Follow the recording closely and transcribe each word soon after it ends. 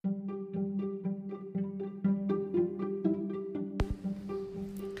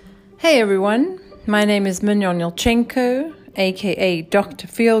Hey everyone, my name is Mignon Yelchenko, aka Dr.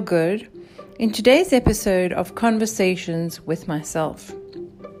 Feelgood, in today's episode of Conversations with Myself.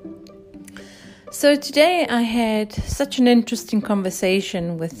 So today I had such an interesting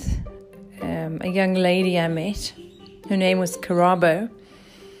conversation with a young lady I met. Her name was Karabo,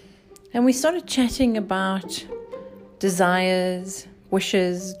 and we started chatting about desires,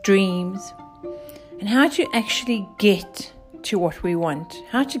 wishes, dreams, and how to actually get to what we want,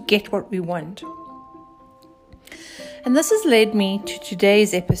 how to get what we want. And this has led me to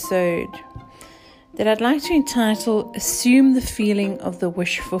today's episode that I'd like to entitle Assume the Feeling of the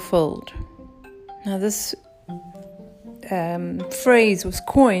Wish Fulfilled. Now this phrase was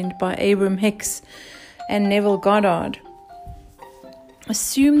coined by Abraham Hicks and Neville Goddard.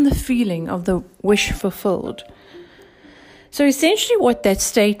 Assume the feeling of the wish fulfilled. So essentially what that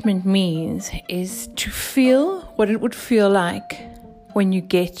statement means is to feel what it would feel like when you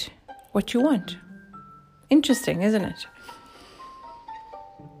get what you want. Interesting, isn't it?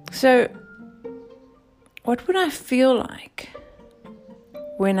 So what would I feel like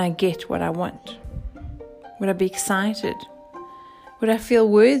when I get what I want? Would I be excited? Would I feel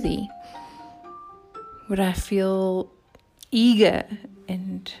worthy? Would I feel eager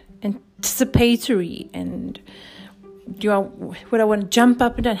and anticipatory and would I want to jump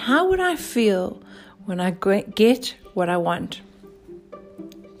up and down? How would I feel when I get what I want?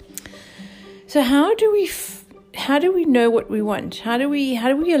 So how do we know what we want? How do we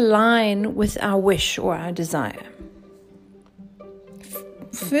align with our wish or our desire?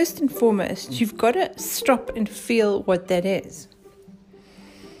 First and foremost, you've got to stop and feel what that is.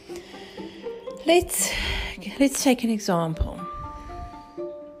 Let's take an example.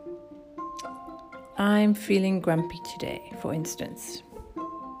 I'm feeling grumpy today, for instance.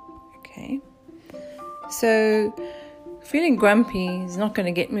 Okay. So, feeling grumpy is not going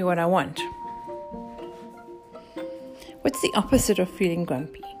to get me what I want. What's the opposite of feeling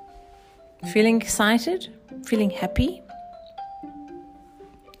grumpy? Feeling excited? Feeling happy?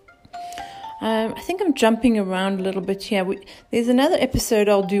 I think I'm jumping around a little bit here. There's another episode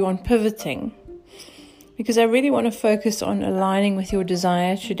I'll do on pivoting, because I really want to focus on aligning with your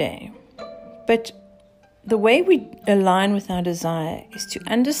desire today. But the way we align with our desire is to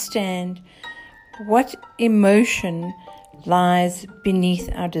understand what emotion lies beneath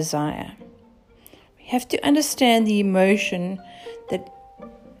our desire. We have to understand the emotion that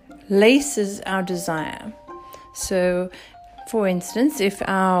laces our desire. So, for instance, if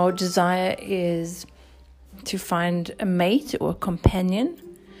our desire is to find a mate or a companion,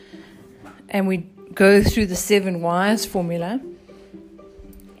 and we go through the 7 whys formula,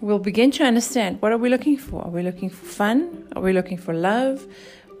 we'll begin to understand, what are we looking for? Are we looking for fun? Are we looking for love?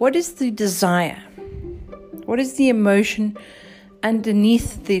 What is the desire? What is the emotion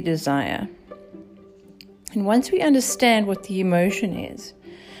underneath the desire? And once we understand what the emotion is,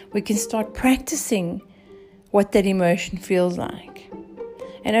 we can start practicing what that emotion feels like.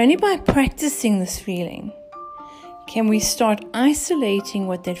 And only by practicing this feeling can we start isolating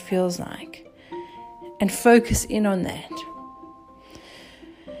what that feels like and focus in on that.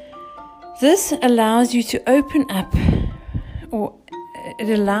 This allows you to open up, or it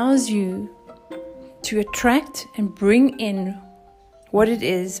allows you to attract and bring in what it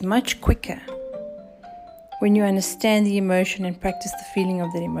is much quicker when you understand the emotion and practice the feeling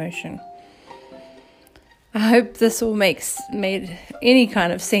of that emotion. I hope this all made any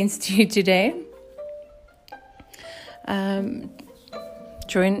kind of sense to you today.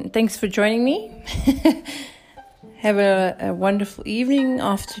 Thanks for joining me. Have a wonderful evening,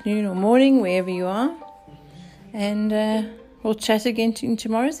 afternoon, or morning, wherever you are. And we'll chat again in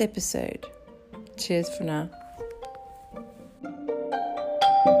tomorrow's episode. Cheers for now.